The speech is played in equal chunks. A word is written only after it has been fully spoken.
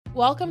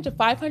Welcome to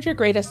 500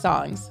 Greatest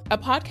Songs, a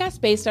podcast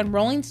based on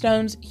Rolling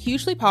Stone's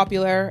hugely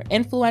popular,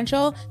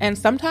 influential, and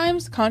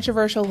sometimes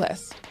controversial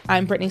list.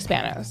 I'm Brittany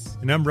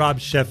Spanos. And I'm Rob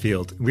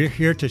Sheffield. We're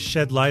here to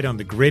shed light on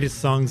the greatest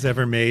songs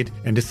ever made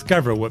and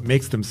discover what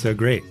makes them so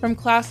great. From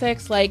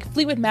classics like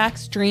Fleetwood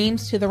Mac's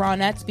Dreams to the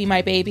Ronettes' Be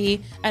My Baby,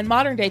 and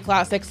modern-day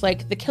classics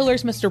like The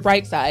Killers' Mr.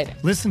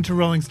 Brightside. Listen to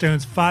Rolling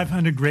Stone's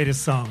 500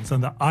 Greatest Songs on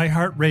the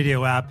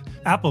iHeartRadio app,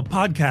 Apple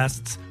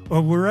Podcasts,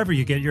 or wherever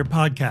you get your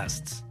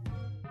podcasts.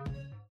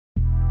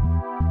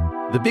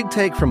 The Big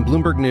Take from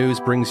Bloomberg News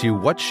brings you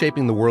what's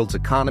shaping the world's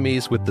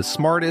economies with the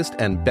smartest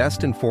and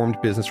best-informed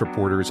business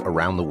reporters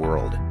around the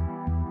world.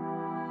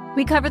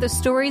 We cover the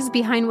stories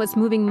behind what's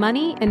moving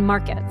money and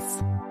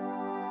markets,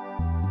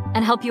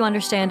 and help you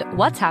understand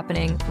what's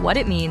happening, what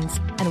it means,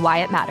 and why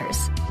it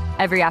matters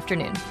every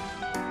afternoon.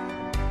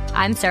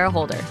 I'm Sarah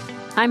Holder.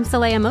 I'm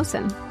Saleha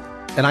Mohsin.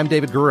 And I'm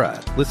David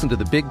Gura. Listen to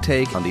The Big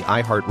Take on the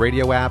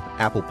iHeartRadio app,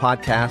 Apple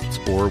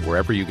Podcasts, or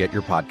wherever you get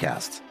your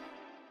podcasts.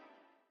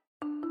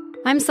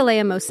 I'm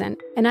Saleha Mohsin,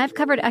 and I've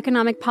covered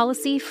economic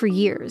policy for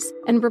years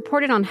and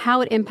reported on how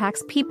it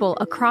impacts people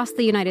across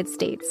the United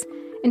States.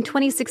 In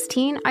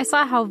 2016, I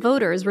saw how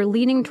voters were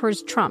leaning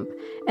towards Trump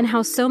and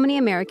how so many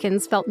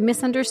Americans felt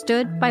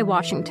misunderstood by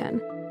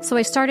Washington. So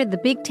I started The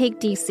Big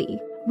Take DC.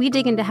 We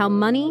dig into how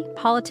money,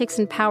 politics,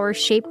 and power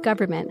shape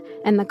government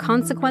and the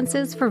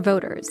consequences for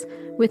voters.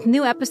 With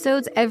new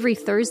episodes every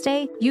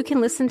Thursday, you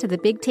can listen to The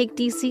Big Take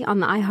DC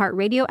on the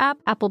iHeartRadio app,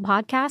 Apple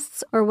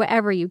Podcasts, or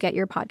wherever you get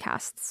your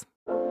podcasts.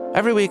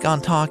 Every week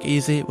on Talk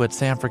Easy with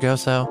Sam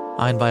Fragoso,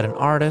 I invite an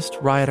artist,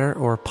 writer,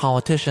 or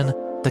politician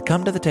to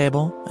come to the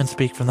table and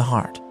speak from the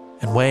heart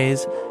in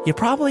ways you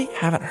probably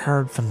haven't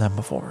heard from them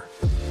before.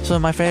 Some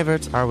of my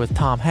favorites are with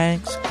Tom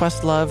Hanks,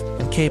 Questlove,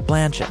 and Cate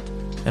Blanchett.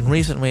 In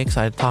recent weeks,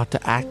 I talked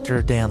to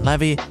actor Dan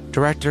Levy,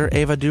 director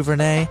Ava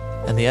DuVernay,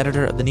 and the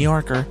editor of The New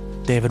Yorker,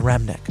 David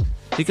Remnick.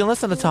 You can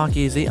listen to Talk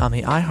Easy on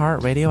the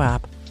iHeartRadio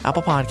app,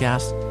 Apple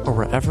Podcasts, or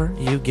wherever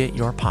you get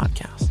your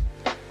podcasts.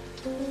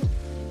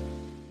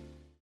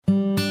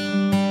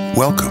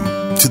 Welcome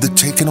to the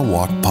Taking a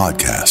Walk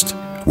podcast,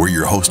 where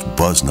your host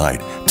Buzz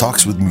Knight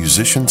talks with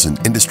musicians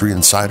and industry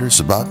insiders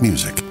about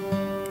music.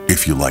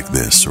 If you like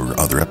this or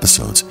other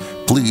episodes,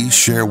 please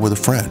share with a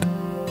friend.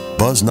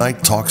 Buzz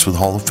Knight talks with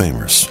Hall of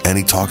Famers, and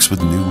he talks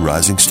with new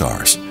rising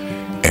stars.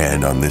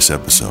 And on this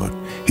episode,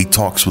 he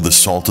talks with a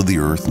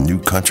salt-of-the-earth new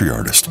country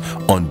artist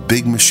on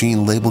Big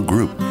Machine label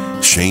group,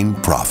 Shane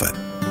Profitt.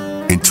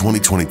 In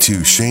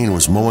 2022, Shane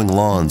was mowing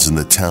lawns in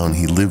the town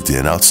he lived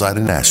in outside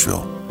of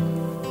Nashville.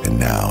 And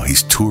now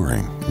he's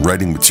touring,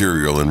 writing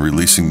material, and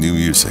releasing new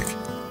music.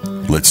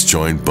 Let's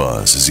join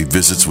Buzz as he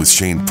visits with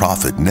Shane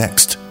Profitt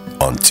next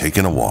on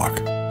Taking a Walk.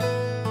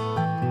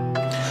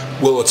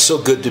 Well, it's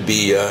so good to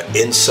be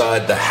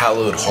inside the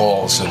hallowed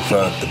halls of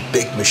the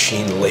Big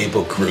Machine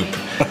label group,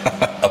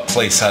 a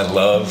place I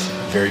love,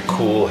 very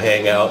cool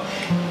hangout,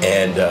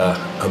 and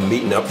I'm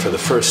meeting up for the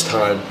first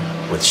time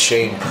with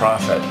Shane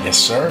Profitt. Yes,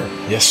 sir.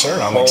 Yes,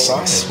 sir. I'm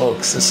excited.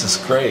 Smokes, this is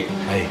great.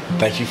 Hey,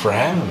 thank you for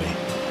having me.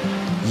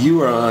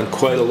 You are on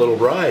quite a little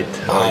ride,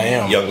 I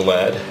am. Young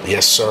lad.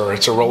 Yes, sir.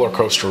 It's a roller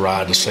coaster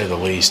ride, to say the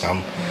least.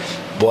 I'm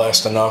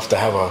blessed enough to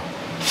have a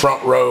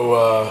front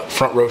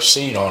row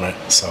seat on it.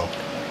 So,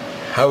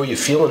 how are you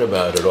feeling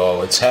about it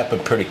all? It's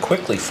happened pretty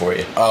quickly for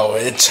you. Oh,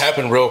 it's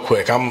happened real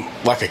quick. I'm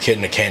like a kid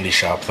in a candy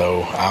shop,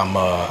 though.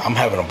 I'm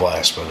having a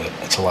blast with it.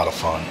 It's a lot of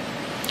fun.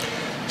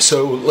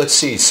 So let's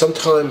see.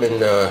 Sometime in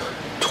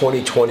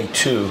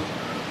 2022,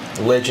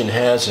 legend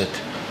has it,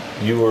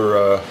 you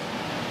were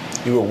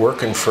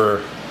working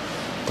for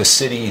the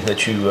city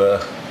that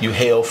you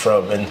hail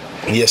from in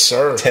yes,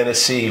 sir.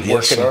 Tennessee.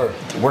 Yes, sir.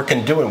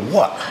 Working doing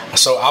what?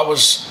 So I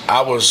was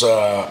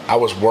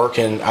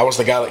working. I was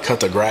the guy that cut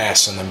the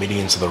grass in the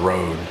medians of the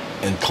road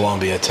in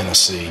Columbia,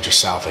 Tennessee, just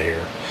south of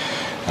here,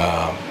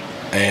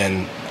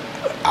 and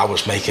I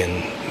was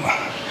making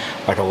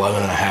like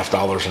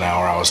 $11.50 an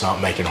hour. I was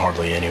not making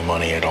hardly any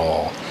money at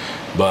all,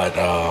 but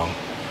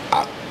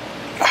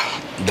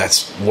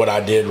that's what I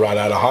did right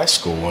out of high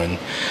school, and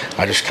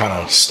I just kind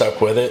of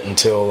stuck with it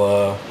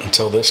until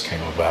this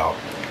came about.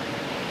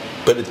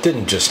 But it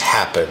didn't just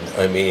happen.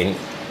 I mean,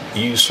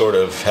 you sort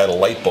of had a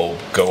light bulb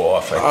go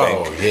off, I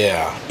think. Oh,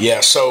 yeah.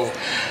 So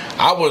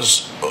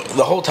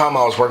the whole time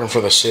I was working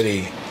for the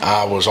city,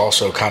 I was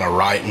also kind of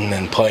writing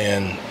and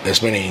playing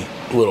as many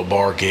little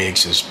bar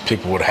gigs as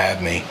people would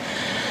have me.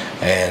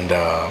 And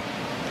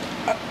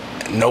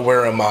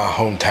nowhere in my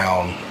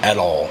hometown at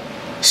all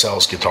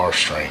sells guitar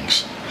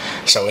strings.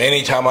 So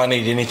anytime I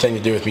need anything to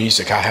do with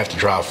music, I have to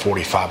drive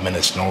 45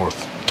 minutes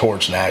north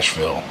towards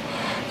Nashville.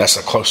 That's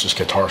the closest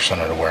guitar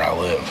center to where I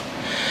live.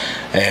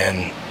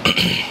 And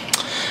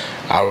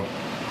I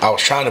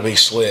was trying to be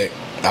slick.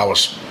 I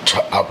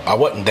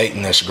wasn't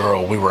dating this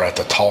girl. We were at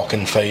the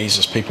talking phase,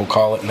 as people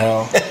call it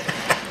now.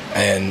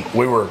 And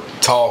we were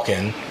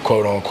talking,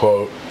 quote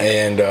unquote,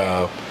 and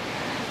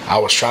I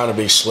was trying to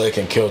be slick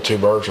and kill two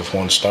birds with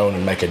one stone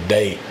and make a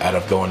date out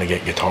of going to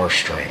get guitar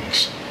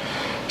strings.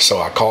 So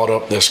I called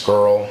up this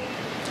girl.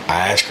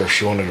 I asked her if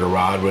she wanted to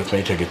ride with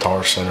me to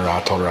Guitar Center.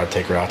 I told her I'd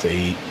take her out to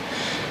eat.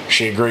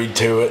 She agreed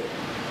to it,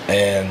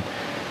 and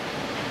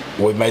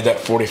we made that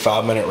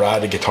 45-minute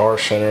ride to Guitar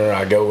Center.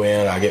 I go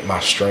in, I get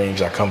my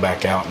strings, I come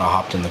back out, and I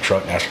hopped in the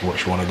truck and asked her what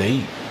she wanted to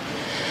eat.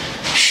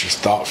 She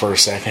thought for a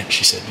second.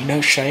 She said, "You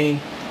know,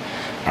 Shane,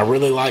 I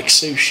really like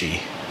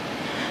sushi."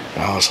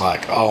 And I was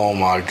like, oh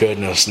my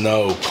goodness,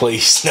 no,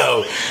 please,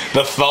 no.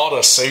 The thought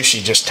of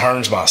sushi just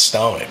turns my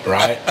stomach,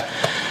 right?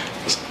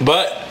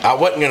 But I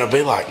wasn't going to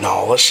be like,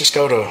 no, let's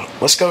go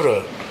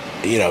to,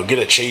 you know, get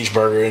a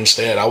cheeseburger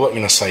instead. I wasn't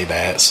going to say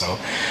that. So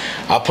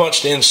I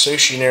punched in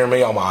sushi near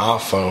me on my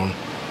iPhone,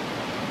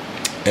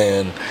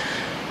 and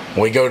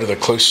we go to the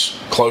closest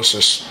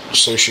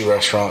sushi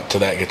restaurant to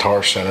that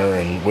Guitar Center,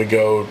 and we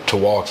go to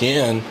walk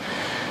in,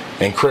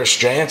 and Chris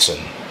Jansen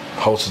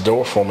holds the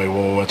door for me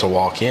when we went to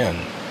walk in.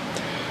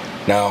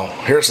 Now,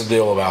 here's the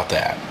deal about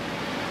that.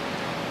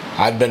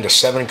 I'd been to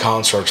 7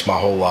 concerts my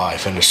whole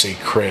life, and to see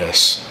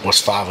Chris was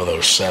 5 of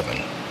those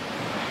 7.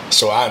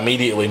 So I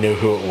immediately knew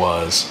who it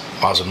was.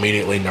 I was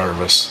immediately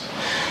nervous.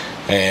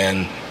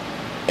 And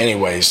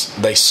anyways,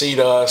 they seat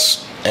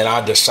us, and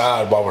I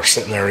decide while we're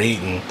sitting there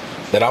eating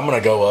that I'm going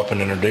to go up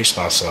and introduce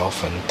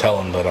myself and tell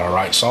them that I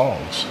write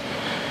songs.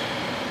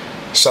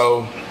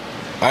 So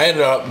I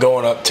ended up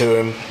going up to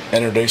him,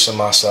 introducing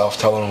myself,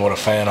 telling him what a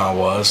fan I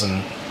was,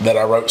 and that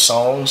I wrote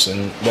songs,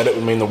 and that it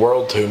would mean the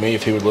world to me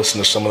if he would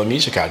listen to some of the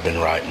music I'd been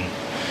writing.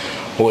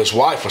 Well, his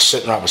wife was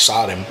sitting right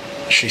beside him.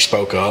 She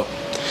spoke up,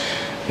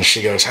 and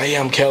she goes, "Hey,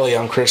 I'm Kelly.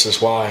 I'm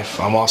Chris's wife.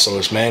 I'm also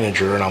his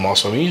manager, and I'm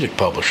also a music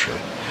publisher.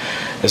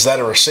 Is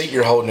that a receipt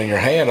you're holding in your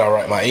hand? I'll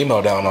write my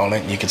email down on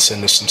it, and you can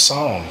send us some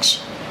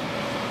songs."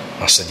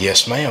 I said,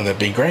 "Yes, ma'am. That'd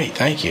be great.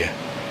 Thank you."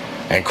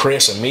 And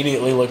Chris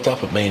immediately looked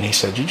up at me, and he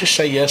said, "Did you just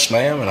say yes,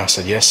 ma'am?" And I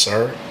said, "Yes,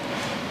 sir."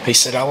 He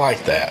said, "I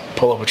like that.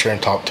 Pull up a chair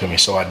and talk to me."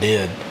 So I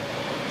did.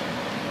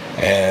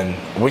 And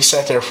we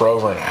sat there for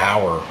over an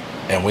hour,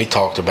 and we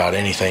talked about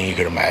anything you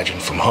could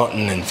imagine, from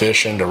hunting and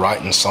fishing to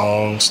writing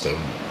songs to,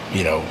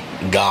 you know,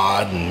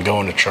 God and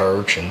going to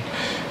church, and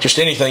just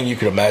anything you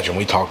could imagine.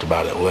 We talked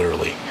about it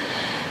literally.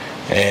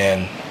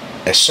 And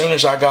as soon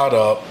as I got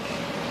up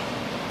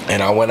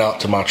and I went out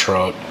to my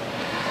truck,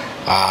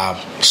 I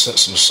sent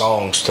some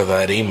songs to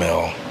that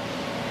email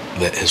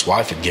that his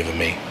wife had given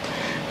me.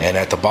 And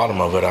at the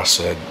bottom of it, I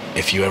said,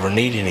 "If you ever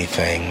need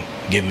anything,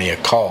 give me a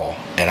call."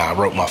 And I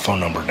wrote my phone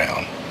number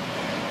down.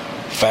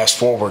 Fast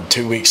forward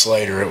 2 weeks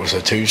later, it was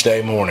a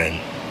Tuesday morning.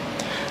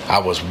 I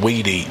was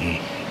weed eating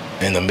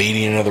in the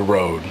median of the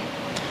road.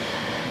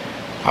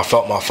 I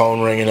felt my phone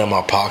ringing in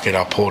my pocket.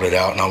 I pulled it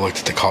out and I looked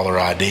at the caller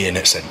ID, and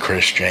it said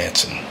Chris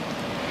Jansen.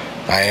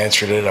 I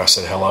answered it. I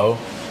said, "Hello."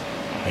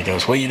 He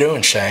goes, "What are you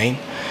doing, Shane?"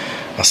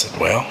 I said,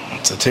 "Well,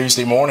 it's a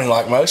Tuesday morning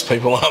like most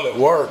people. I'm at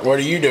work. What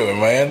are you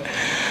doing, man?"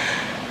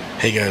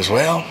 He goes,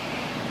 "Well,"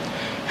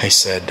 he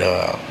said,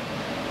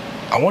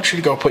 "I want you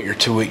to go put your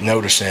 2-week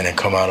notice in and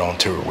come out on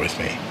tour with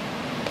me."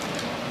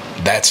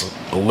 That's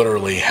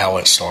literally how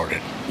it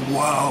started.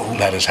 Whoa.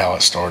 That is how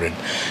it started.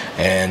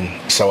 And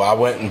so I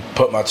went and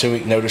put my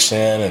 2-week notice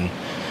in, and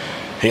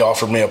he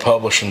offered me a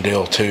publishing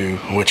deal too,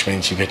 which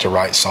means you get to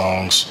write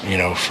songs, you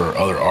know, for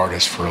other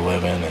artists for a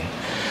living. And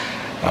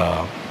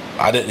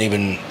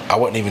I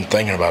wasn't even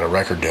thinking about a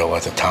record deal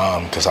at the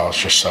time, because I was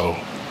just so,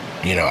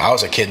 you know, I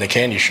was a kid in a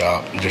candy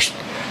shop, just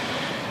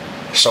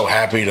so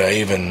happy to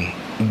even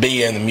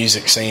be in the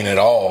music scene at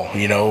all,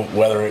 you know,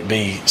 whether it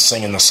be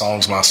singing the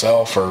songs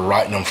myself or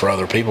writing them for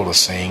other people to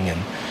sing.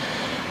 And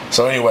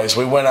so anyways,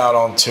 we went out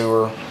on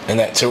tour, and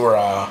that tour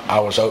I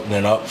was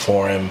opening up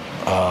for him.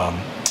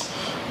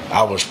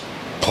 I was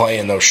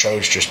playing those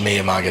shows just me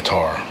and my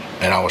guitar,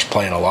 and I was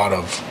playing a lot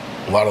of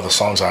the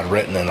songs I'd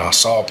written, and I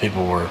saw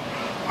people were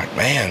like,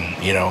 "Man,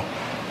 you know,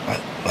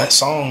 that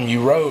song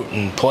you wrote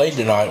and played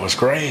tonight was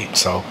great."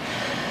 So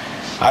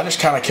I just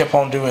kind of kept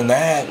on doing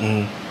that,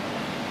 and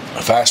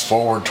fast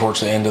forward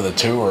towards the end of the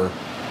tour,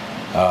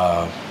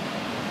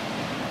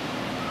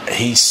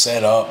 he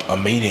set up a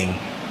meeting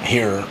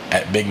here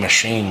at Big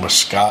Machine with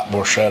Scott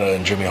Borchetta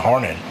and Jimmy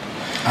Harnan.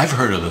 I've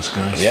heard of those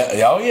guys.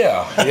 Yeah, oh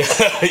yeah.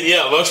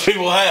 Yeah, most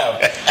people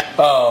have.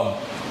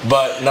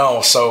 But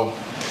no, so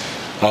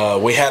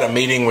we had a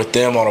meeting with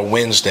them on a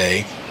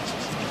Wednesday,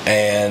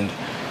 and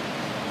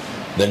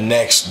the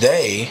next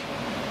day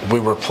we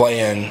were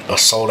playing a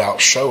sold-out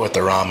show at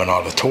the Ryman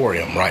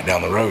Auditorium right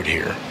down the road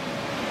here.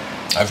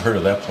 I've heard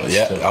of that place,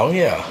 yeah, too. Oh,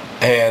 yeah.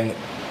 And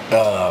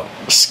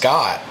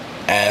Scott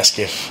asked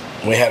if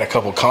we had a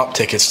couple comp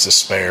tickets to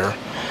spare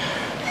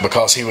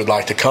because he would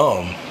like to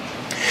come.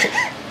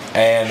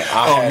 And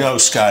no,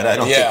 Scott, I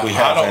don't think we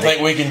have I don't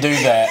think we can do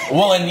that.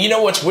 Well, and you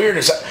know what's weird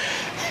is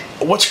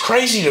what's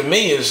crazy to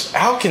me is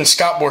how can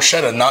Scott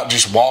Borchetta not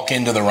just walk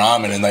into the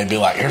Ryman and they'd be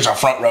like, "Here's our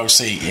front row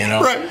seat," you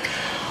know? Right.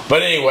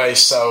 But anyway,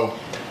 so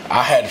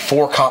I had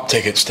 4 comp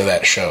tickets to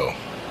that show.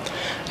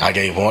 I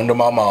gave 1 to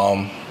my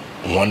mom,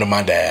 1 to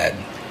my dad,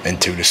 and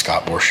 2 to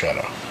Scott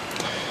Borchetta.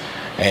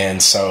 And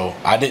so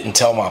I didn't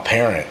tell my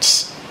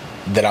parents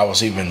that I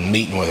was even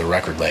meeting with a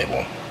record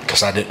label,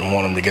 because I didn't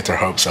want them to get their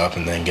hopes up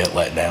and then get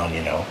let down,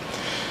 you know.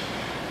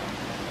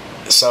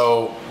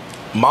 So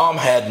Mom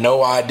had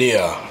no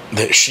idea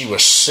that she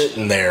was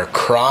sitting there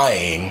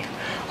crying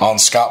on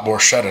Scott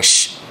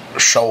Borchetta's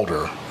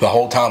shoulder the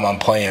whole time I'm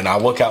playing. I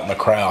look out in the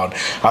crowd.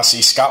 I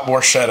see Scott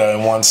Borchetta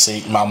in one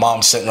seat, and my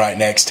mom sitting right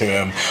next to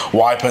him,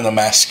 wiping the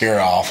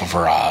mascara off of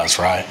her eyes,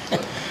 right?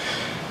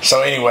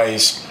 So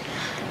anyways,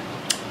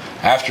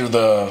 after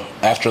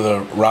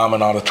the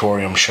Ryman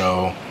Auditorium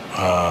show,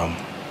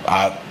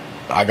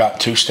 I got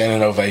 2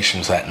 standing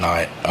ovations that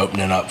night,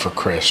 opening up for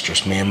Chris,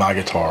 just me and my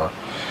guitar.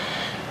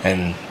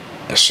 And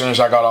as soon as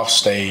I got off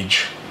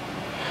stage,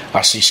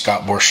 I see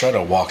Scott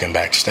Borchetta walking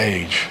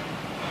backstage.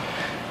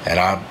 And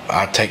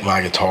I take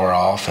my guitar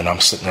off, and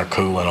I'm sitting there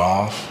cooling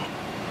off.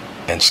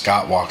 And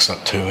Scott walks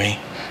up to me.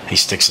 He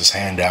sticks his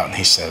hand out, and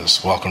he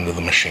says, "Welcome to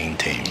the Machine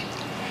Team."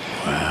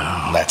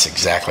 Wow. And that's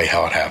exactly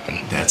how it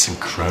happened. That's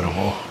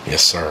incredible.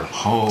 Yes, sir.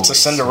 Holy it's a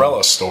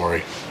Cinderella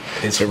story.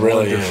 It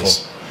really wonderful.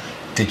 is.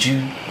 Did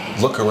you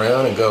look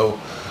around and go,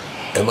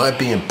 am I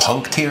being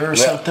punked here or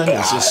something?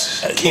 Is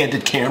this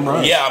candid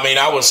camera? Yeah, I mean,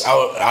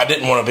 I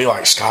didn't want to be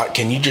like, Scott,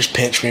 can you just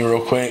pinch me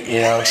real quick?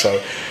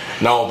 So,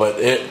 no, but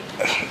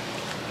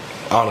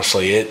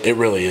honestly, it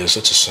really is.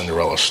 It's a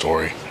Cinderella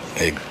story.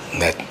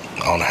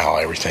 On how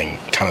everything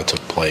kind of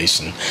took place.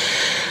 And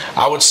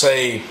I would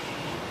say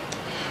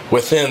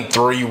within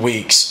 3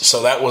 weeks,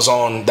 so that was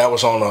on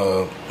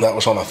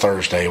a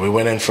Thursday. We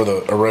went in for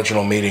the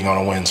original meeting on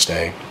a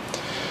Wednesday.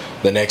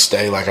 The next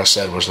day, like I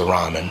said, was the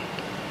Ryman.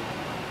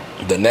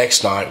 The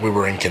next night we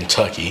were in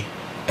Kentucky,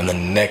 and the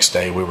next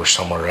day we were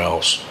somewhere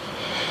else.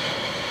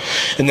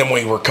 And then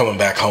we were coming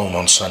back home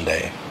on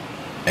Sunday.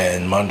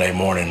 And Monday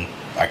morning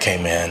I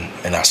came in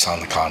and I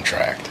signed the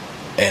contract.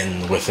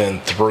 And within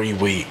 3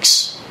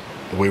 weeks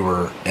we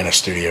were in a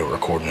studio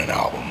recording an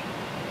album.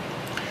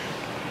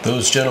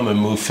 Those gentlemen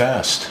move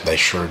fast. They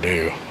sure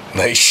do.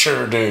 They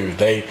sure do.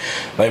 They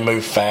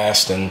move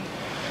fast, and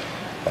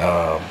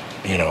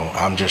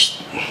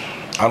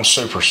I'm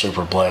super,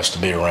 super blessed to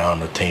be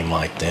around a team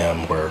like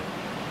them where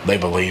they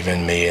believe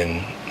in me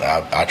and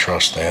I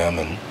trust them.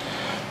 And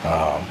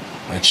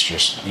it's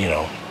just,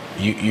 you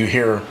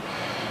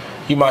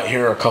might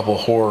hear a couple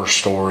horror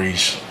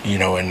stories,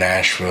 in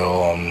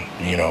Nashville on,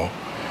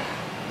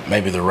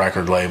 maybe the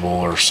record label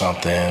or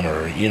something,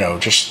 or, you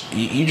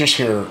just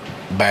hear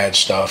bad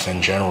stuff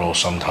in general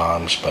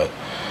sometimes. But,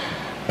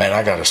 man,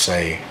 I got to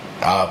say,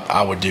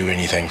 I would do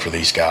anything for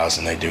these guys,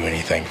 and they do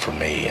anything for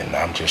me, and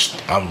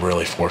I'm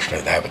really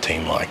fortunate to have a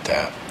team like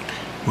that.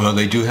 Well,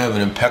 they do have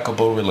an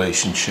impeccable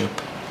relationship.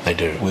 They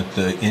do. With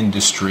the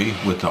industry,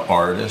 with the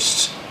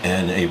artists,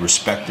 and a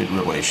respected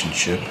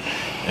relationship.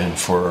 And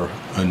for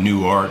a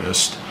new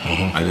artist,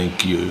 I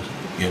think you're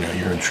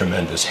in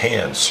tremendous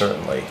hands,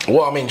 certainly.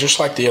 Well, I mean, just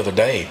like the other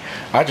day,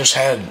 I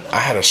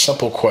had a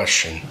simple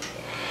question,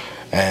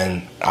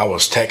 and I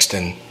was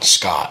texting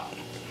Scott.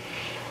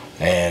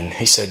 And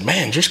he said,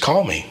 "Man, just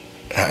call me."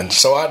 And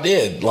so I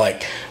did.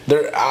 Like,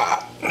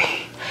 I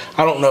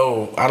don't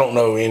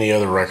know any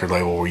other record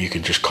label where you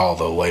could just call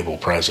the label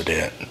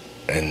president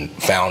and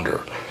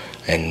founder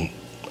and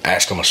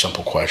ask him a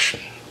simple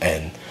question.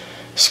 And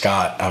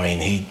Scott, I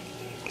mean,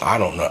 I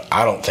don't know.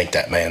 I don't think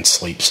that man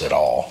sleeps at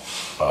all,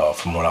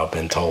 from what I've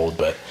been told.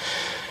 But,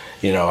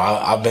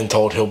 I've been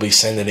told he'll be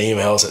sending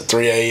emails at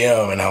 3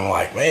 a.m. And I'm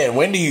like, man,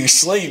 when do you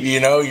sleep?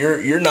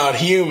 You're not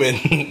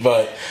human.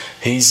 But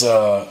he's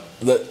the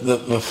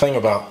thing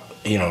about,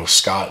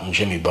 Scott and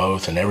Jimmy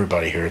both and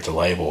everybody here at the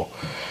label,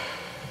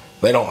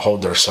 they don't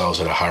hold themselves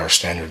at a higher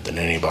standard than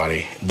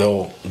anybody.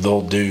 They'll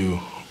do,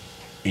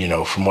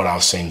 from what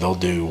I've seen, they'll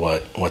do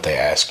what they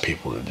ask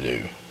people to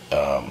do.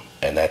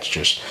 And that's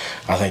just,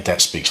 I think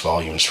that speaks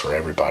volumes for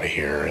everybody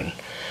here. And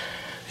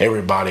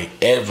everybody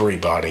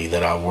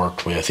that I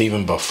worked with,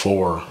 even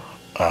before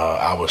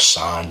I was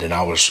signed and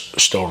I was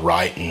still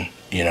writing,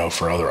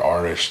 for other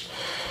artists,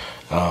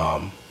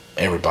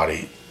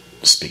 everybody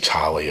speaks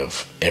highly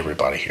of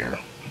everybody here.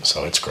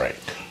 So it's great.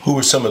 Who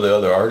were some of the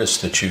other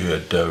artists that you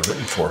had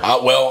written for?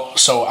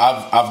 So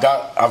I've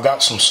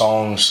got some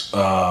songs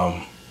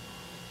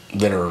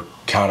that are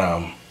kind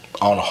of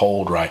on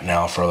hold right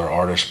now for other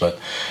artists, but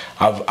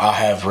I've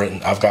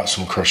got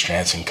some Chris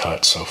Jansen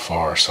cuts so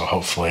far, so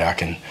hopefully I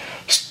can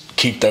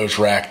keep those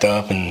racked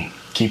up and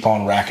keep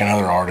on racking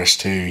other artists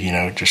too,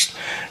 just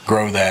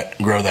grow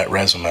that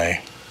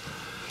resume.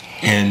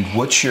 And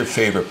what's your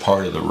favorite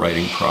part of the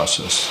writing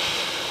process?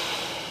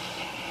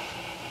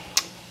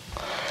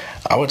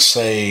 I would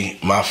say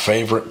my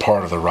favorite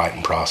part of the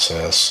writing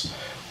process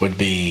would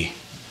be,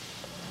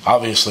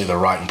 obviously the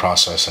writing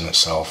process in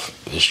itself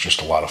is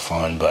just a lot of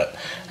fun, but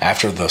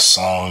after the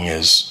song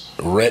is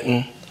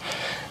written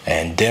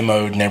and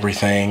demoed and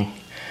everything,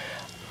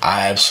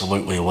 I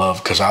absolutely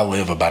love, because I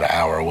live about an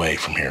hour away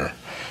from here.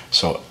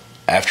 So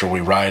after we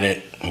write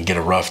it and get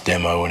a rough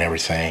demo and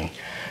everything,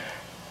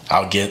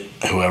 I'll get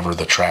whoever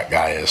the track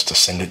guy is to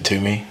send it to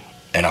me,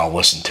 and I'll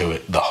listen to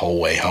it the whole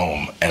way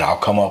home, and I'll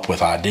come up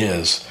with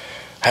ideas.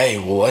 Hey,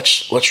 well,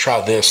 let's try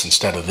this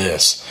instead of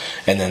this,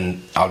 and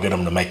then I'll get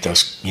them to make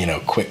those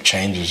quick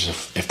changes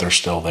if they're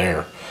still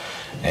there,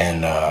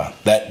 and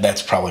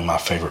that's probably my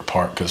favorite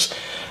part, because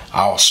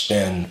I'll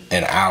spend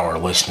an hour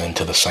listening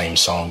to the same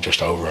song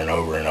just over and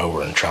over and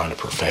over and trying to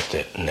perfect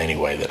it in any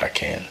way that I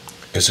can.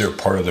 Is there a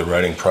part of the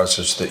writing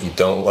process that you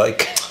don't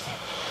like?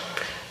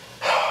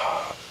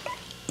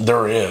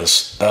 There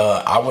is.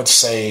 I would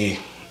say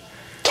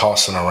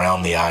tossing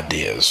around the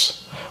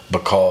ideas,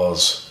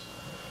 because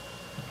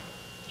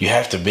you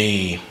have to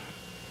be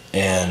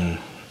in,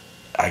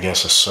 I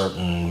guess, a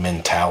certain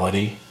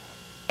mentality.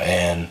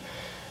 And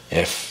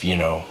if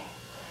you're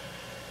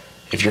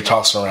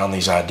tossing around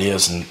these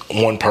ideas, and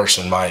one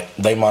person might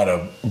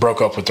have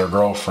broke up with their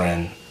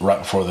girlfriend right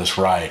before this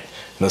write,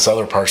 and this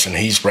other person,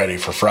 he's ready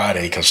for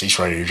Friday because he's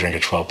ready to drink a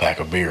 12-pack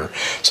of beer.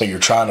 So you're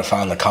trying to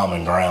find the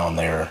common ground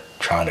there,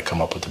 trying to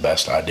come up with the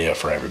best idea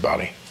for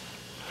everybody.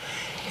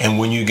 And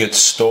when you get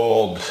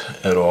stalled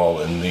at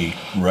all in the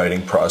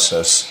writing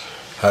process,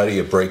 how do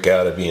you break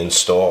out of being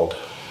stalled?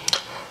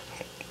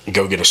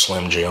 Go get a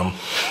Slim Jim.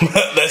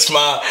 That's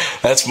kind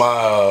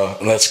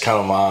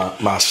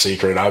of my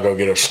secret. I'll go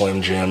get a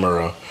Slim Jim or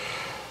a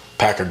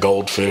pack of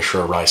Goldfish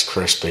or a Rice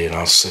Krispie, and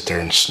I'll sit there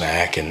and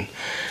snack. And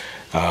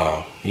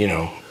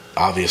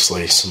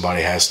obviously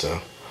somebody has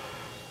to.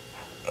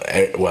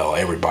 Well,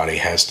 everybody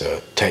has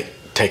to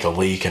take a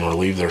leak and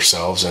relieve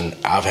themselves. And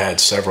I've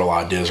had several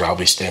ideas where I'll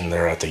be standing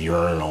there at the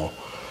urinal,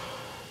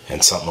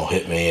 and something will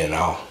hit me, and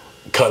I'll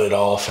cut it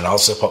off, and I'll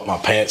zip up my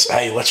pants.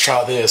 Hey, let's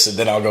try this, and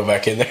then I'll go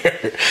back in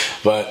there.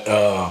 But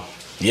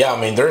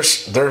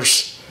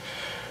there's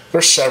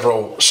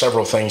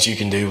several things you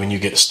can do when you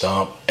get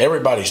stumped.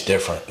 Everybody's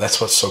different. That's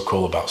what's so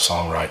cool about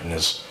songwriting,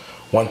 is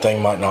one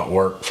thing might not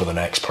work for the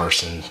next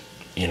person,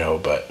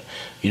 but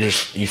you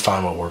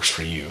find what works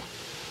for you.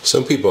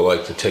 Some people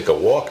like to take a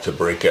walk to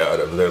break out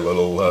of their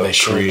little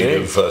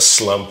creative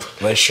slump.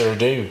 They sure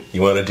do.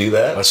 You want to do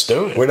that? Let's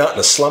do it. We're not in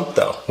a slump,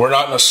 though. We're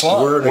not in a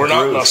slump. We're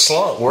not in a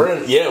slump.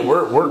 We're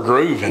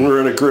grooving. We're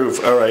in a groove.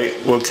 All right,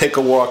 we'll take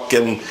a walk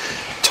and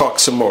talk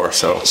some more.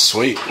 So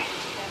sweet.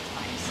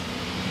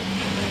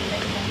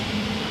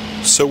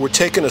 So we're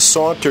taking a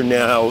saunter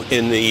now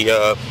in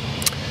the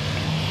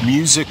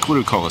music. What do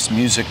we call this?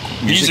 Music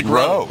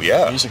row.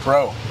 Yeah. Music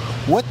row.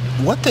 What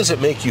does it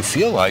make you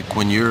feel like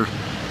when you're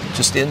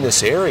just in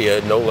this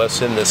area, no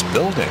less in this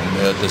building?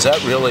 Does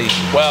that really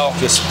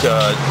just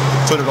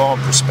put it all in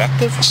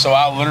perspective? So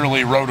I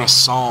literally wrote a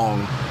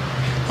song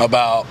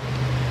about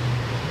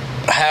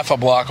half a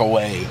block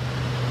away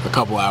a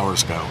couple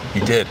hours ago.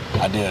 You did?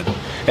 I did.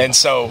 And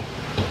so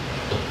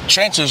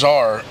chances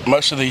are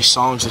most of these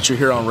songs that you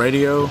hear on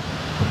radio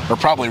are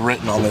probably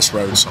written on this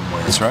road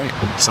somewhere. That's right.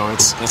 So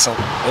it's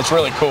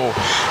really cool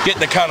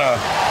getting to kind of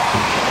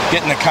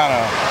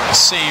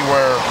see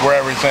where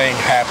everything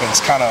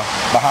happens, kind of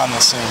behind the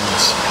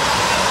scenes.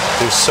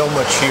 There's so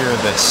much here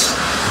that's,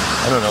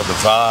 I don't know, the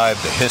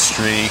vibe, the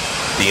history,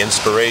 the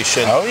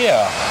inspiration. Oh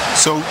yeah.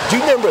 So do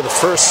you remember the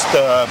first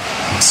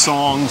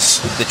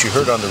songs that you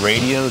heard on the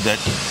radio that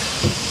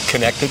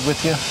connected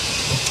with you?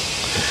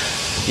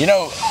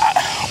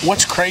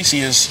 What's crazy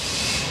is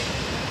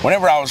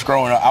whenever I was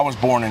growing up, I was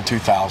born in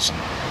 2000.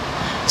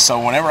 So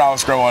whenever I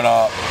was growing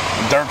up,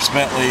 Dierks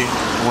Bentley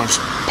was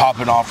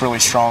popping off really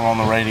strong on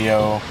the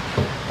radio.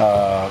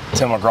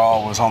 Tim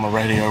McGraw was on the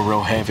radio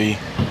real heavy.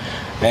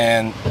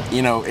 And,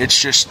 it's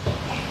just,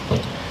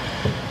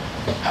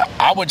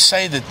 I would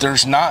say that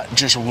there's not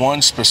just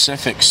one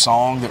specific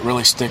song that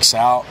really sticks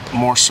out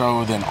more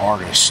so than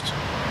artists.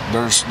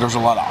 There's a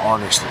lot of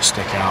artists that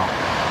stick out.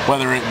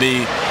 Whether it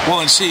be,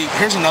 and see,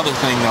 here's another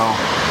thing though.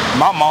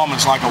 My mom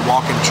is like a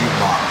walking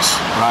jukebox,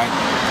 right?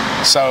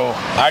 So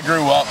I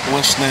grew up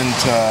listening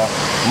to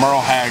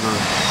Merle Haggard.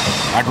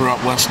 I grew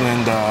up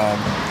listening to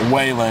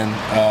Waylon,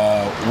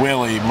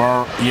 Willie,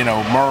 Merle,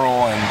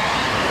 and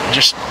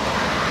just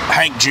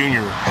Hank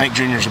Jr. Hank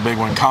Jr. is a big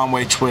one.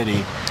 Conway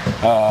Twitty.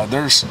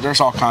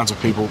 There's all kinds of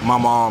people. My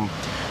mom,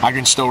 I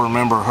can still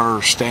remember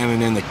her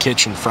standing in the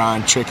kitchen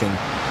frying chicken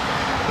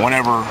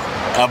whenever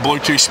a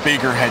Bluetooth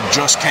speaker had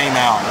just came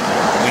out,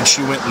 and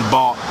she went and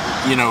bought,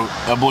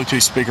 a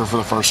Bluetooth speaker for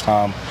the first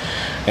time,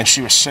 and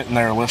she was sitting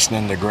there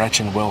listening to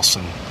Gretchen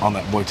Wilson on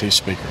that Bluetooth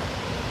speaker.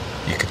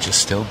 You could just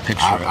still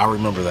picture it. I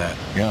remember that,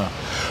 yeah.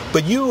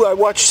 But I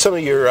watched some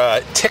of your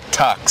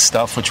TikTok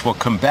stuff, which we'll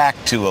come back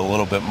to a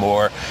little bit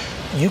more.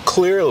 You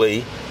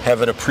clearly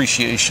have an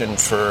appreciation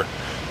for,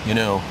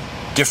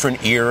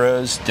 different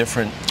eras,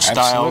 different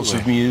styles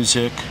of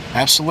music.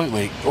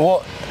 Absolutely.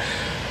 Well,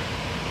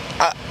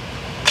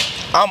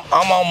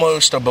 I'm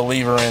almost a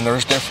believer in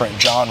there's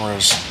different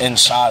genres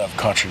inside of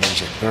country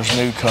music. There's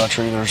new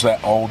country, there's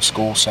that old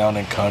school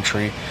sounding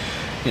country,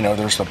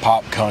 there's the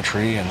pop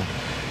country, and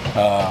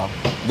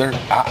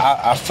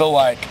I feel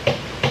like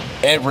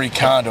every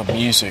kind of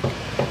music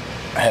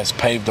has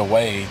paved the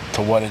way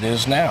to what it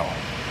is now.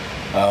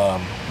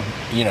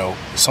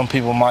 Some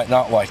people might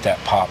not like that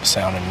pop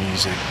sounding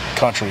music,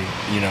 country,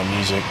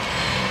 music.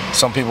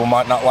 Some people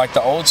might not like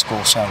the old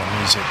school sounding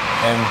music.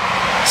 And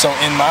so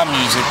in my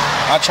music,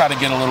 I try to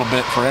get a little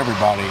bit for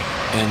everybody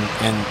in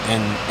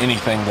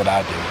anything that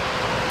I do.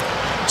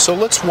 So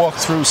let's walk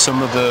through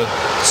some of the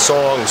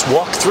songs.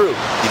 Walk through.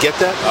 You get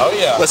that? Oh,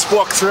 yeah. Let's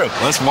walk through.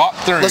 Let's walk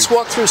through. Let's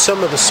walk through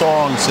some of the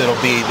songs that'll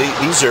be,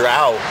 these are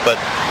out,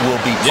 but will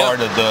be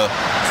part of the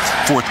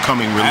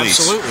forthcoming release.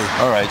 Absolutely.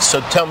 All right,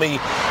 so tell me,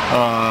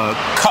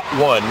 cut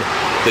one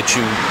that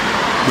you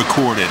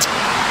recorded.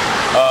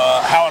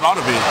 How It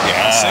Ought to Be.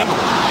 Yeah. Single.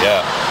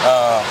 Yeah.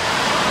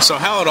 So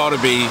How It Ought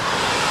to Be.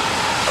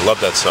 I love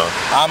that song.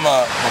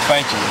 Well,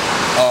 thank you.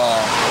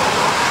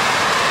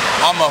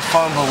 I'm a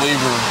firm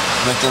believer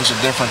that there's a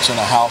difference in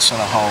a house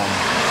and a home.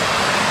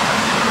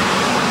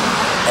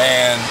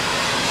 And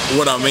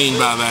what I mean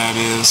by that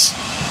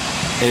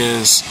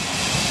is,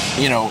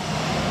 you know,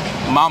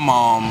 my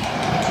mom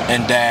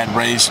and dad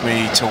raised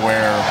me to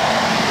where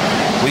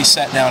we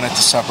sat down at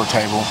the supper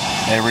table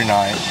every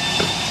night,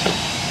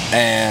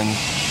 and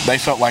they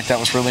felt like that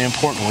was really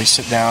important. We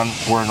sit down,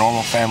 we're a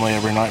normal family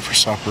every night for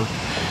supper,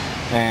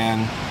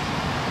 and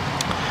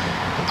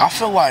I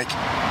feel like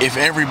if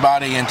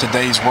everybody in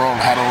today's world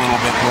had a little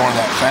bit more of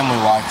that family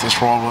life,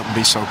 this world wouldn't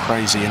be so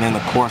crazy. And in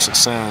the chorus it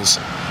says,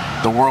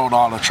 the world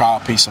ought to try a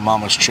piece of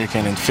mama's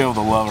chicken and feel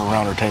the love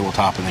around her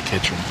tabletop in the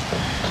kitchen.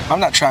 I'm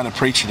not trying to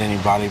preach at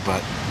anybody,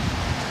 but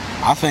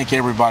I think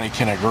everybody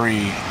can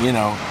agree, you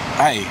know,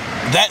 hey,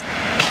 that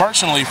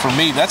personally for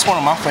me, that's one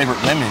of my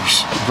favorite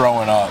memories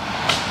growing up,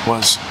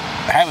 was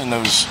having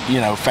those,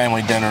 you know,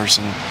 family dinners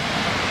and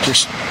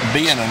just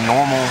being a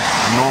normal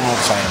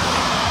family.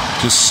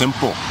 Just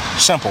simple.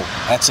 Simple,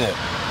 that's it.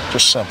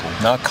 Just simple.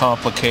 Not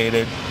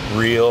complicated,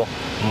 real,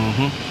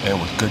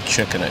 and with good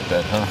chicken, I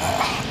bet, huh?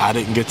 I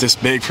didn't get this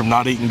big from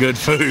not eating good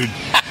food.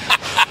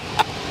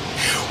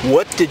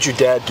 What did your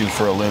dad do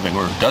for a living,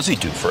 or does he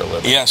do for a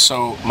living? Yeah,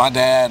 so my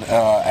dad,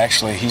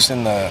 actually, he's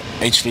in the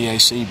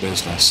HVAC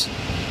business.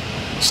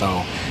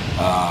 So,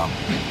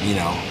 you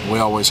know, we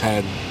always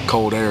had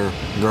cold air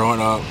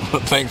growing up,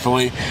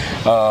 thankfully.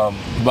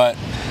 But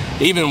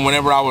even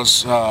whenever I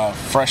was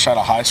fresh out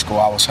of high school,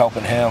 I was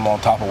helping him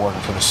on top of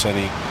working for the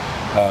city.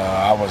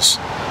 I was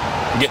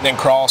getting in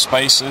crawl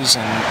spaces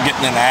and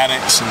getting in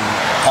attics and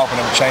helping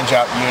him change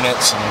out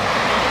units and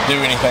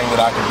do anything that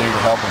I could do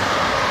to help him.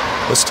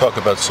 Let's talk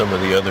about some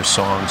of the other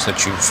songs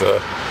that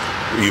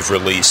you've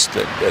released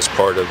as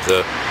part of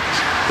the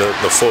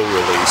full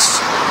release.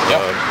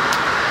 Yep.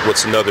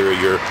 What's another of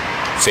your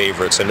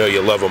favorites? I know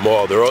you love them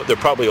all. They're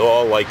probably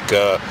all like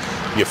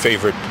your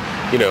favorite,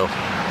 you know,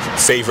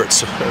 favorite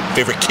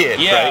kid,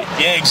 right?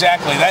 Yeah,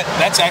 exactly.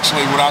 That's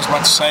actually what I was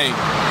about to say.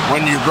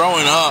 When you're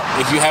growing up,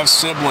 if you have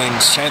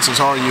siblings, chances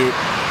are you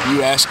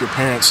ask your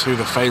parents who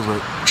the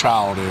favorite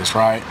child is,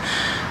 right?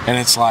 And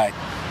it's like,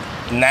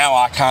 now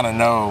I kind of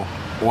know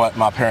what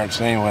my parents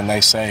mean when they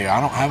say, I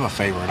don't have a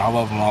favorite. I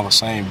love them all the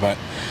same. But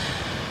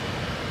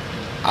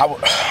I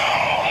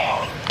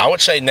would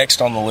say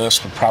next on the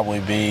list would probably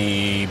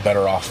be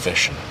Better Off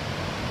Fishing.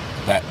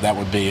 That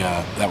would be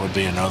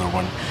another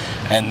one.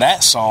 And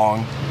that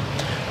song,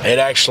 it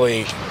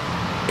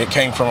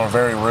came from a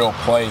very real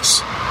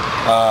place.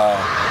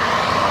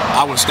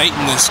 I was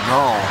dating this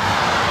girl,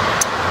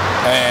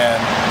 and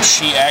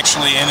she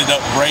actually ended up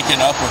breaking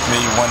up with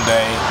me one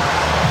day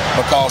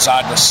because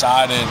I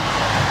decided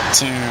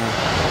to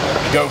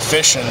go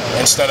fishing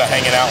instead of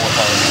hanging out with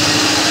her.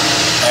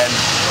 And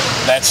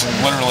that's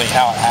literally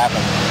how it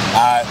happened.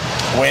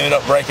 We ended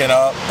up breaking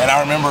up, and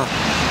I remember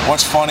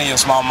what's funny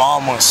is my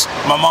mama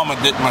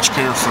didn't much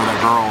care for the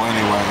girl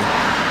anyway.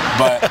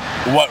 But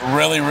what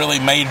really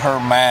made her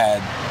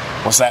mad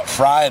was that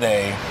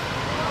Friday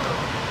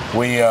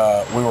we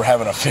were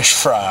having a fish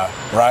fry,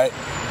 right?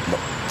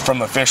 From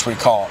the fish we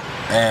caught.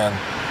 And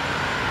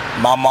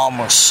my mom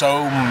was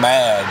so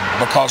mad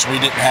because we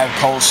didn't have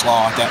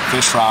coleslaw at that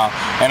fish fry,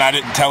 and I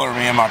didn't tell her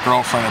me and my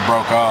girlfriend had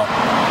broke up,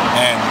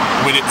 and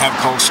we didn't have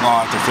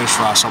coleslaw at the fish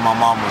fry, so my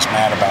mom was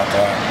mad about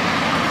that.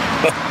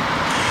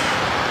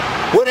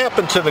 What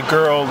happened to the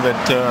girl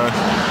that... the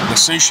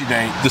sushi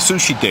date. The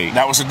sushi date.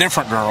 That was a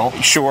different girl.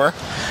 Sure.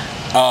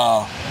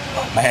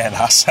 Man,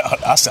 I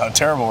sound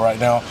terrible right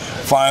now,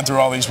 flying through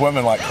all these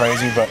women like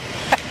crazy, but...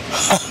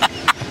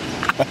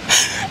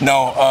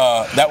 No,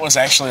 that was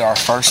actually our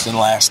first and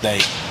last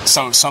date.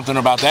 So something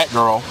about that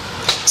girl.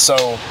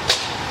 So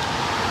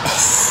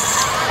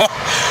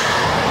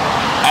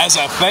as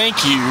a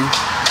thank you,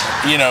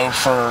 you know,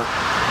 for,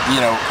 you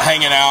know,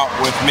 hanging out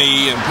with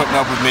me and putting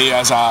up with me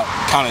as I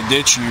kind of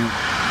ditch you,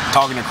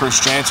 talking to Chris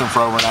Jansen for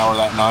over an hour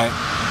that night,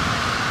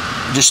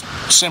 just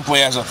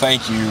simply as a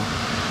thank you,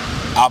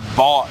 I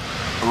bought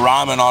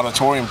Ryman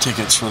Auditorium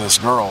tickets for this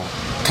girl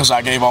because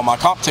I gave all my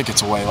comp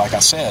tickets away, like I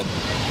said.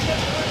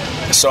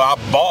 So I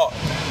bought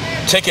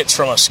tickets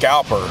from a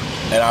scalper,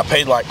 and I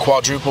paid like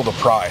quadruple the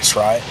price,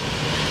 right?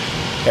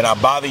 And I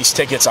buy these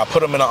tickets, I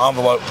put them in an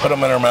envelope, put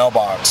them in her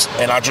mailbox,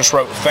 and I just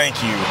wrote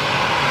thank you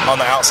on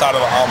the outside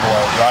of the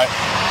envelope, right?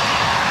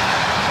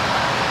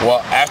 Well,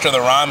 after the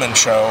Ryman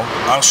show,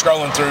 I'm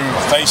scrolling through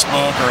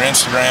Facebook or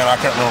Instagram, I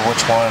can't remember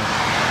which one,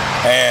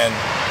 and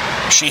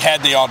she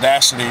had the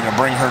audacity to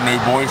bring her new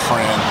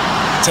boyfriend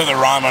to the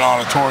Ryman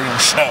Auditorium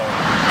show.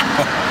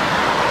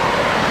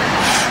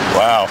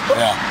 Wow.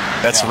 Yeah.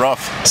 That's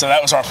rough. So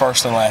that was our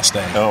first and last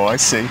day. Oh, I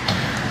see.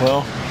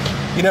 Well,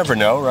 you never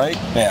know, right?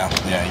 Yeah.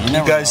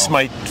 You guys know.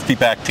 might be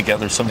back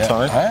together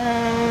sometime. Yeah.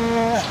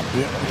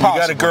 You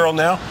got a girl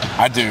now?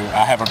 I do.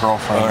 I have a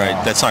girlfriend. All right,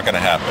 now. that's not going to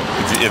happen.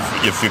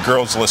 If your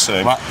girl's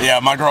listening,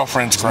 my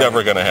girlfriend's great.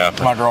 Never going to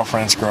happen. My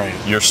girlfriend's great.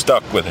 You're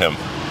stuck with him,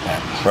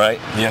 right?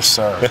 Yes,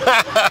 sir.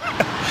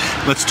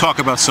 Let's talk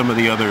about some of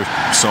the other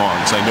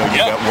songs. I know you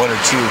got one or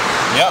two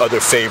other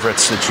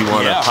favorites that you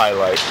want to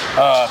highlight.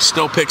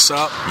 Still Picks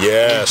Up.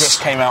 Yes. We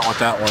just came out with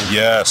that one.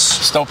 Yes.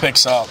 Still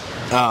Picks Up.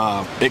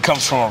 It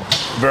comes from a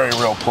very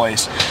real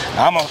place.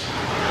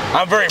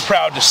 I'm very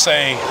proud to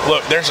say,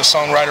 look, there's a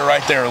songwriter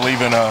right there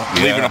leaving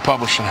a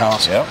publishing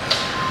house. Yep.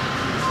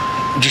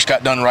 Just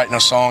got done writing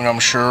a song, I'm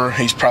sure.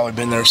 He's probably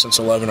been there since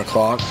 11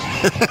 o'clock.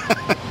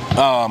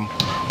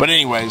 But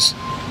anyways,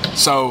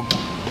 so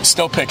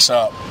Still Picks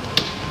Up.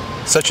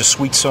 Such a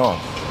sweet song.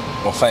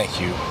 Well,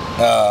 thank you.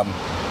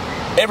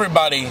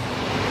 Everybody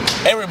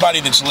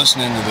that's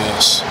listening to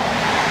this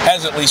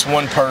has at least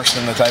one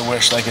person that they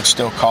wish they could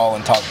still call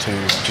and talk to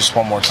just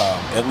one more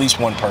time. At least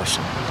one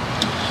person.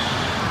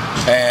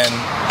 And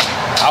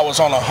I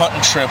was on a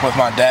hunting trip with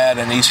my dad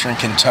in eastern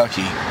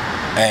Kentucky,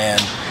 and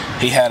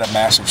he had a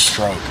massive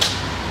stroke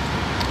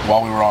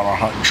while we were on our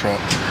hunting trip.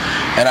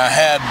 And I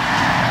had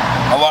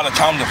a lot of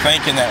time to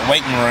think in that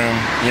waiting room.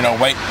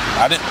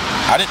 I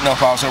didn't know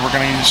if I was ever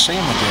going to even see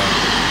him again.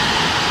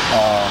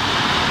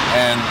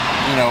 And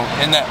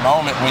in that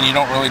moment when you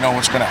don't really know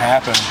what's going to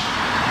happen,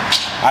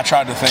 I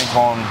tried to think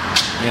on,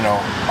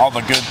 all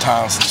the good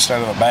times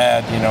instead of the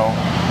bad.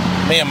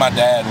 Me and my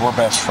dad, we're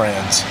best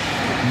friends,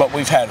 but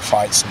we've had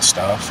fights and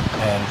stuff.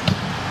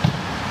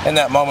 And in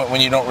that moment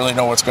when you don't really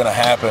know what's going to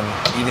happen,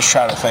 you just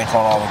try to think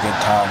on all the good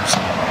times.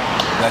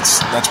 And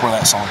that's where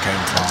that song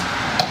came from.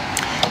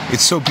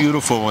 It's so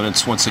beautiful, and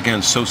it's once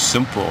again so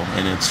simple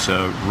in its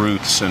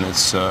roots and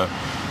its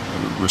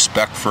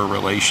respect for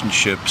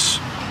relationships,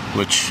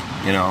 which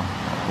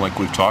like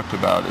we've talked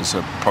about, is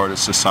a part of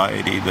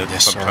society that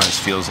sometimes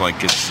feels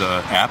like it's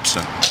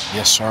absent.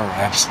 Yes, sir.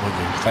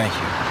 Absolutely. Thank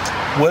you.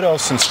 What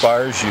else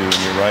inspires you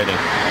in your writing?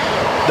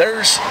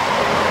 There's,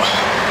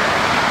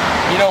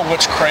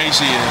 what's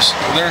crazy is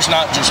there's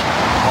not just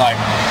like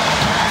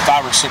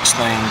 5 or 6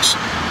 things.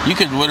 You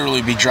could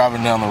literally be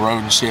driving down the road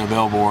and see a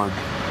billboard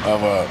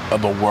of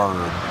a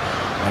word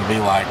and be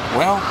like,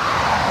 well,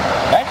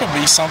 that could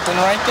be something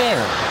right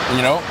there.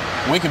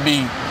 We could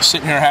be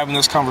sitting here having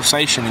this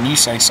conversation and you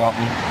say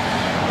something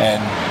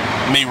and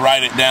me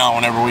write it down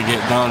whenever we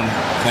get done,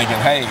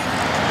 thinking, hey,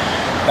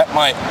 that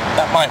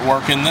might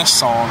work in this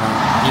song,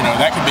 or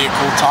that could be a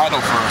cool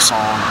title for a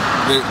song.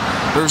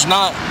 There's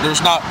not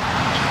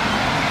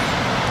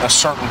a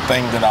certain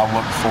thing that I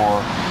look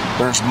for.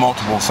 There's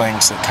multiple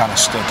things that kind of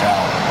stick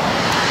out.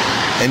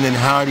 And then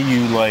how do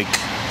you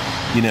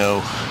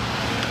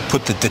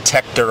put the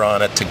detector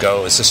on it to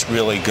go, is this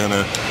really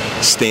gonna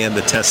stand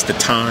the test of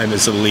time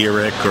as a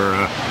lyric or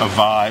a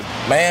vibe?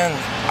 Man,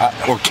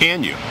 or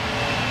can you?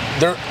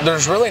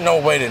 There's really no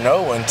way to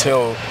know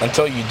until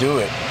you do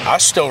it. I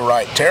still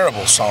write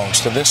terrible songs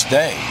to this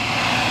day.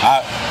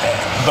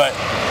 But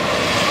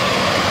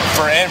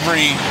for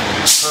every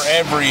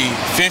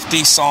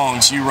 50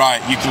 songs you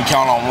write, you can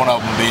count on one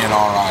of them being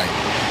all right,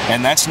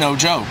 and that's no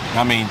joke.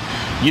 I mean,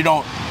 you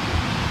don't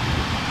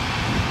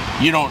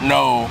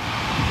know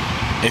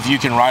if you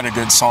can write a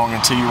good song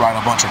until you write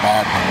a bunch of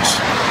bad ones.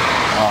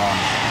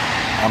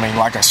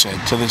 Like I said,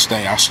 to this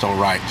day, I still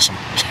write some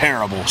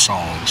terrible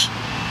songs.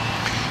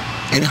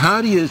 And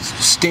how do you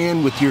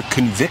stand with your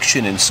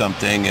conviction in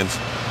something if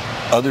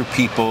other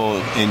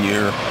people in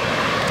your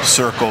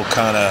circle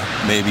kind of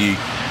maybe,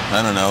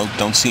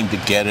 don't seem to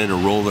get it or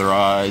roll their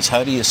eyes?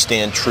 How do you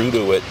stand true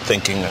to it,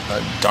 thinking,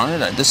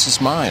 darn it, this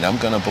is mine, I'm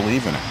going to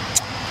believe in it?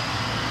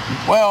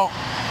 Well,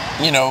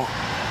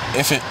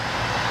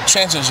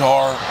 chances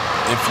are,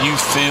 if you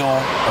feel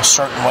a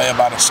certain way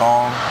about a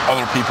song,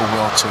 other people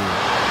will too.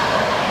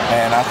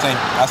 And I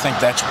think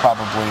that's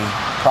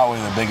probably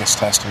the biggest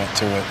testament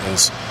to it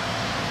is,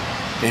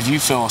 if you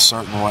feel a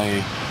certain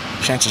way,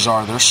 chances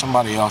are there's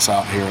somebody else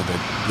out here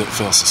that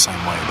feels the same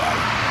way about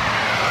it.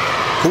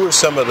 Who are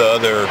some of the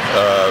other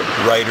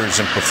writers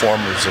and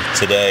performers of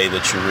today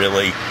that you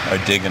really are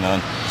digging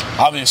on?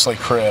 Obviously,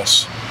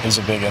 Chris is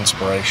a big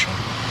inspiration.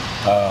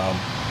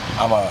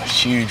 I'm a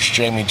huge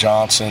Jamie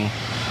Johnson,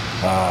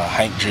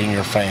 Hank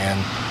Jr.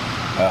 fan.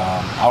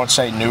 I would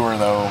say newer,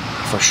 though,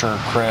 for sure,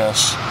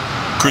 Chris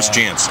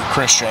Jansen.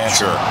 Chris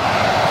Jansen. Sure.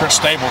 Chris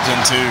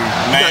Stapleton, too.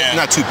 Man.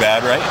 Not too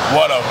bad, right?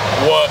 What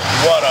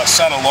a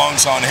set of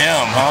lungs on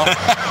him, huh?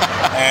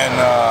 And,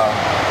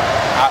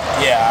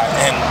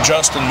 and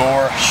Justin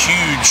Moore,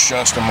 huge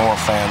Justin Moore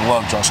fan.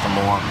 Love Justin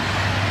Moore.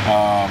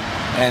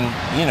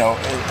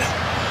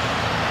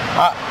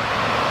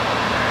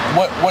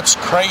 What's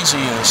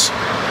crazy is,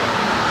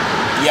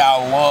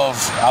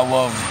 I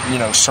love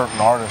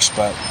certain artists,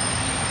 but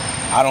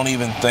I don't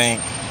even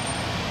think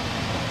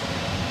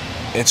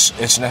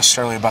it's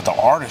necessarily about the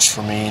artist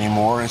for me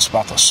anymore. It's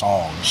about the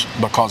songs,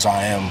 because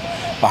I am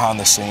behind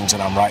the scenes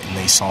and I'm writing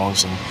these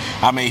songs, and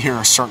I may hear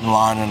a certain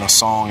line in a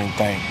song and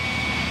think,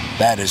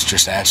 that is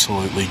just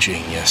absolutely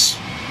genius.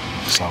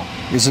 So,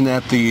 isn't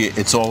that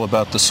it's all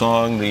about the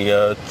song,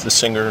 the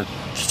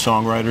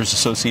Singer-Songwriters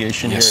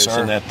Association? Yes, here?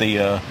 Sir. Isn't that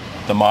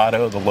the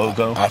motto, the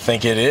logo? I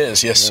think it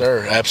is. Yes,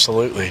 sir.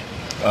 Absolutely.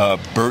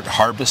 Bert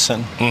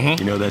Harbison,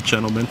 you know that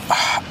gentleman?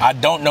 I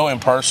don't know him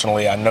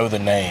personally. I know the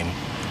name.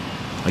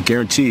 I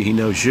guarantee he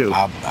knows you.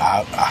 Man,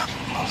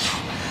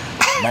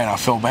 I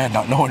feel bad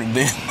not knowing him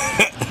then.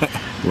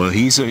 Well,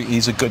 he's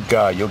a good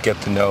guy. You'll get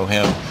to know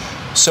him.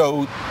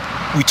 So,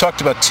 we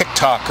talked about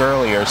TikTok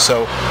earlier.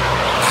 So,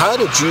 how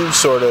did you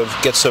sort of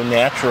get so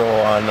natural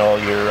on all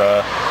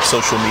your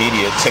social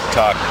media,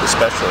 TikTok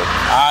especially?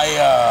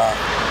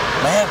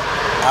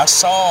 I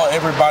saw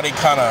everybody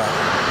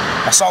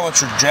I saw the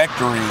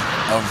trajectory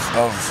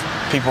of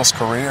people's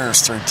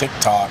careers through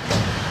TikTok.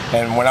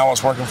 And when I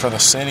was working for the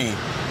city,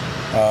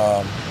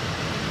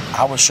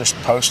 I was just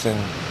posting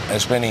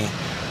as many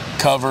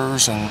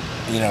covers and,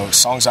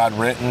 songs I'd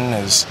written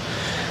as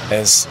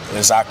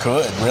I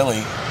could,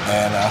 really.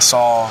 And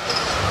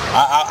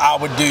I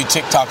would do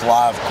TikTok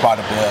live quite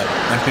a bit,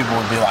 and people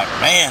would be like,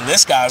 man,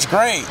 this guy's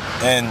great.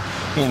 And,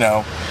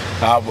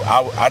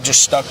 I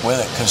just stuck with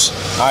it because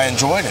I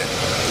enjoyed it.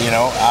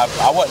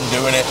 I wasn't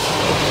doing it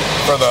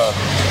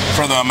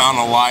for the amount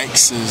of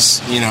likes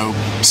as,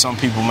 some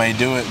people may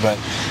do it, but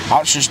I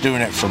was just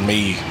doing it for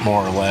me,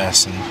 more or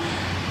less. And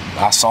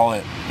I saw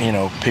that,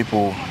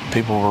 people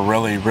were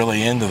really,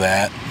 really into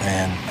that,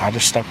 and I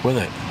just stuck with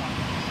it.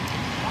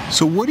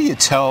 So what do you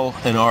tell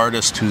an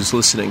artist who's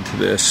listening to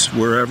this,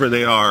 wherever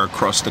they are,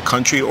 across the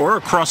country or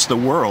across the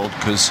world,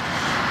 because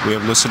we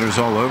have listeners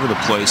all over the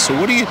place. So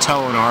what do you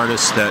tell an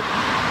artist that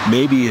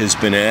maybe has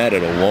been at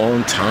it a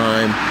long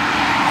time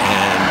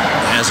and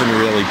hasn't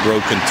really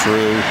broken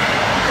through?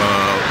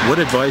 What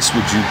advice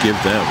would you give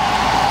them?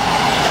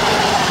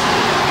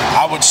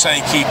 I would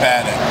say keep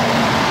at it.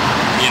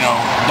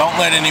 Don't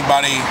let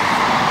anybody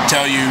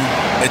tell you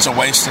it's a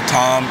waste of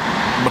time,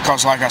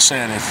 because like I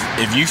said,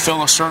 if you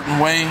feel a certain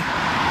way,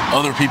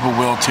 other people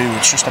will too.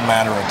 It's just a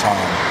matter of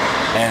time.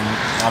 And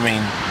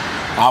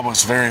I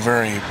was very,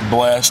 very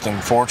blessed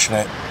and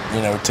fortunate,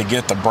 to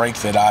get the break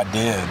that I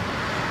did.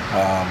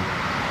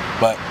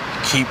 But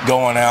keep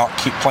going out,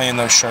 keep playing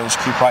those shows,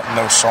 keep writing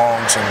those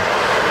songs, and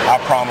I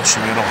promise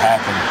you it'll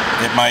happen.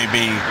 It may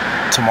be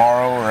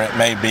tomorrow or it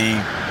may be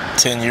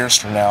 10 years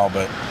from now,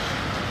 but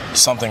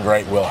something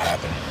great will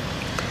happen.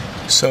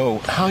 So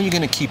how are you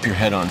going to keep your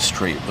head on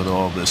straight with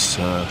all this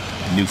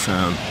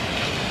newfound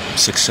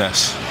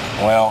success?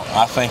 Well,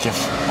 I think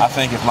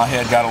if my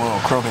head got a little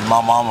crooked,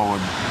 my mama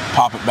would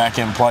pop it back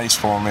in place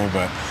for me.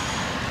 But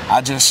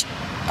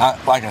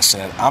like I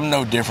said, I'm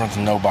no different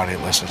than nobody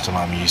that listens to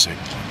my music.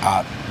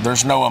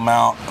 There's no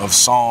amount of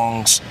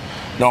songs,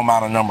 no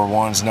amount of number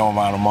ones, no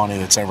amount of money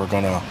that's ever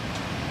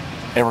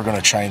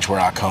gonna change where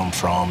I come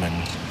from,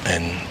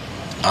 and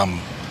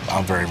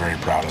I'm very, very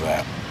proud of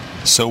that.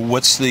 So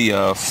what's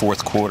the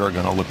fourth quarter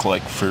going to look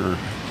like for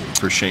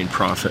Shane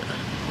Profitt?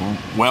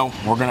 Well,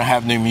 we're going to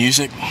have new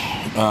music.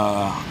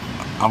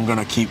 I'm going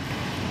to keep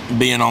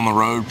being on the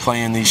road,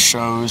 playing these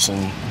shows,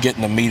 and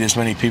getting to meet as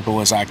many people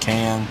as I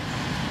can.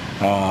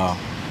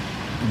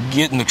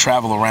 Getting to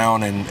travel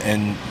around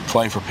and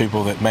play for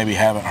people that maybe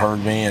haven't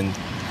heard me, and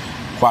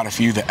quite a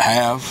few that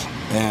have.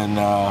 And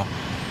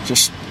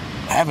just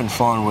having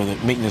fun with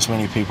it, meeting as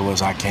many people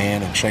as I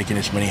can, and shaking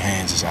as many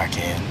hands as I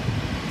can.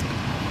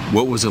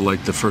 What was it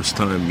like the first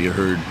time you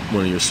heard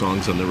one of your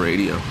songs on the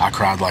radio? I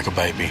cried like a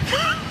baby.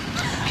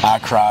 I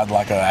cried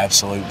like an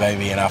absolute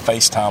baby, and I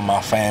FaceTimed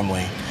my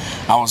family.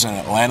 I was in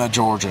Atlanta,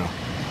 Georgia,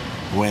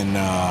 when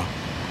I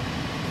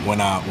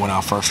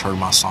first heard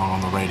my song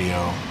on the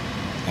radio,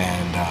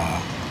 and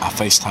I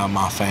FaceTimed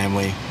my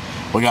family.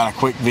 We got a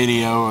quick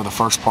video of the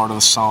first part of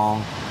the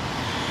song,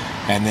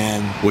 and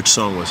then... Which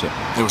song was it?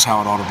 It was How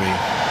It Ought to Be.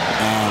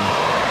 And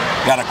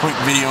got a quick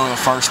video of the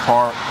first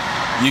part.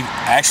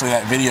 Actually,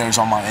 that video is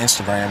on my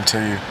Instagram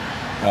too,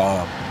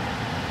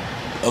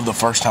 of the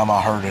first time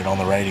I heard it on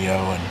the radio,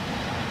 and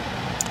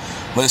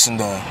listened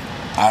to,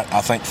 I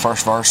think,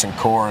 first verse and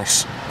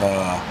chorus.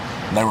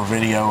 They were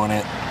videoing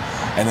it,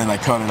 and then they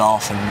cut it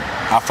off, and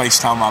I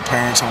FaceTimed my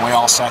parents, and we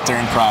all sat there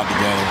and cried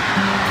together.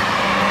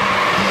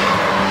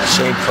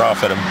 Shane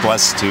Profitt, I'm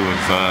blessed to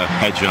have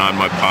had you on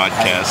my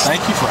podcast. Hey,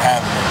 thank you for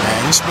having me,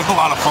 man. It's been a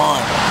lot of fun.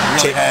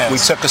 It really has. We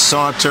took a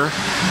saunter,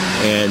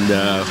 and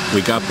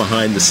we got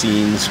behind the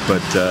scenes,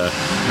 but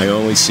I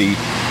only see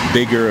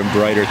bigger and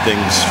brighter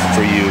things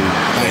for you.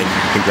 Thank you.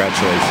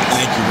 Congratulations.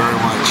 Thank you very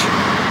much.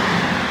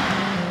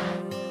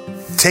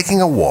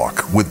 Taking a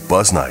Walk with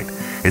Buzz Knight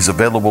is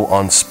available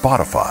on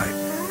Spotify,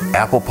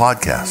 Apple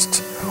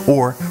Podcasts,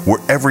 or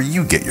wherever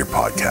you get your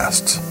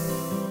podcasts.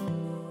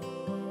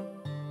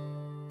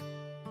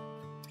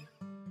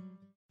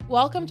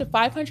 Welcome to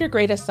 500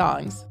 Greatest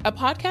Songs, a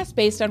podcast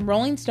based on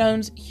Rolling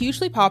Stone's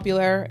hugely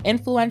popular,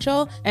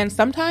 influential, and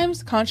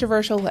sometimes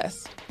controversial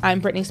list. I'm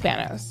Brittany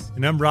Spanos.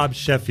 And I'm Rob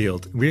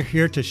Sheffield. We're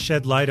here to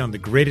shed light on the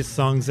greatest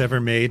songs ever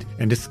made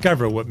and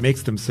discover what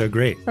makes them so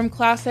great. From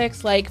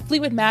classics like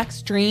Fleetwood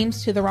Mac's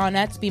Dreams to the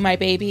Ronettes' Be My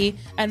Baby,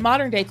 and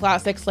modern-day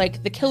classics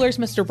like The Killer's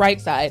Mr.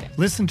 Brightside.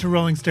 Listen to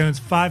Rolling Stone's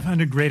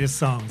 500 Greatest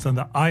Songs on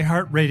the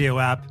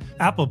iHeartRadio app,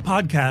 Apple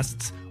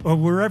Podcasts, or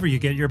wherever you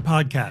get your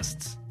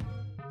podcasts.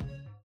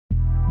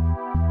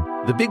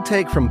 The Big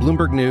Take from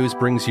Bloomberg News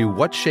brings you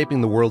what's shaping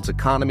the world's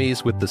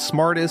economies with the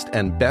smartest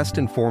and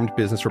best-informed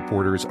business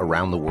reporters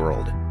around the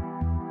world.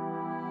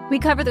 We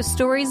cover the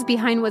stories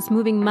behind what's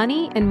moving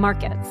money and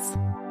markets,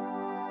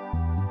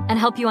 and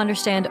help you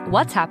understand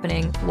what's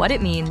happening, what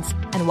it means,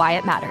 and why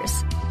it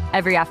matters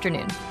every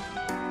afternoon.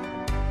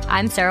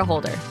 I'm Sarah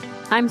Holder.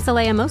 I'm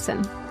Saleha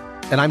Mohsin.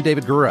 And I'm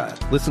David Gura.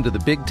 Listen to The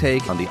Big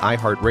Take on the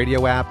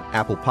iHeartRadio app,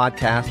 Apple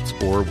Podcasts,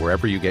 or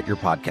wherever you get your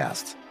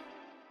podcasts.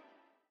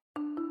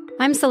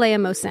 I'm Saleha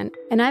Mohsin,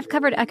 and I've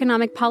covered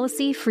economic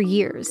policy for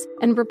years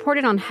and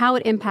reported on how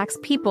it impacts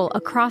people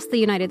across the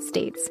United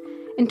States.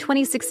 In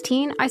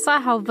 2016, I saw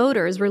how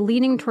voters were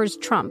leaning towards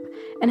Trump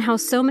and how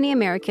so many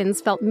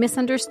Americans felt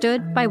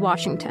misunderstood by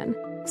Washington.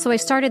 So I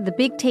started The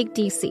Big Take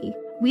DC.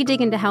 We dig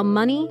into how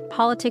money,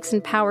 politics,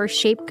 and power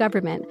shape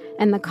government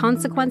and the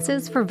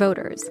consequences for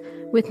voters.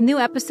 With new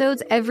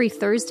episodes every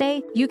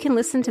Thursday, you can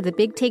listen to The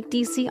Big Take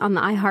DC on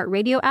the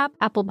iHeartRadio app,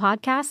 Apple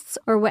Podcasts,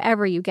 or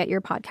wherever you get your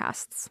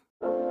podcasts.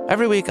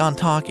 Every week on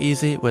Talk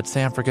Easy with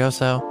Sam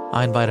Fragoso,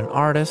 I invite an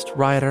artist,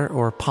 writer,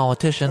 or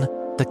politician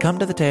to come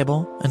to the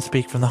table and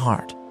speak from the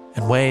heart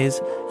in ways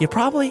you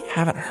probably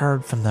haven't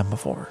heard from them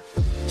before.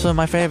 Some of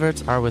my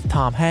favorites are with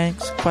Tom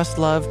Hanks,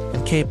 Questlove,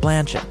 and Cate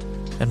Blanchett.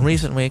 In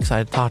recent weeks,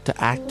 I talked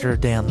to actor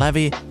Dan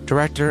Levy,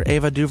 director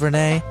Ava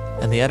DuVernay,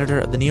 and the editor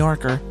of The New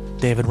Yorker,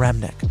 David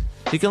Remnick.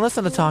 You can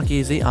listen to Talk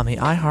Easy on the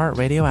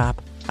iHeartRadio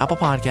app, Apple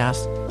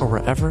Podcasts, or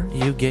wherever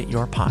you get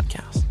your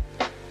podcasts.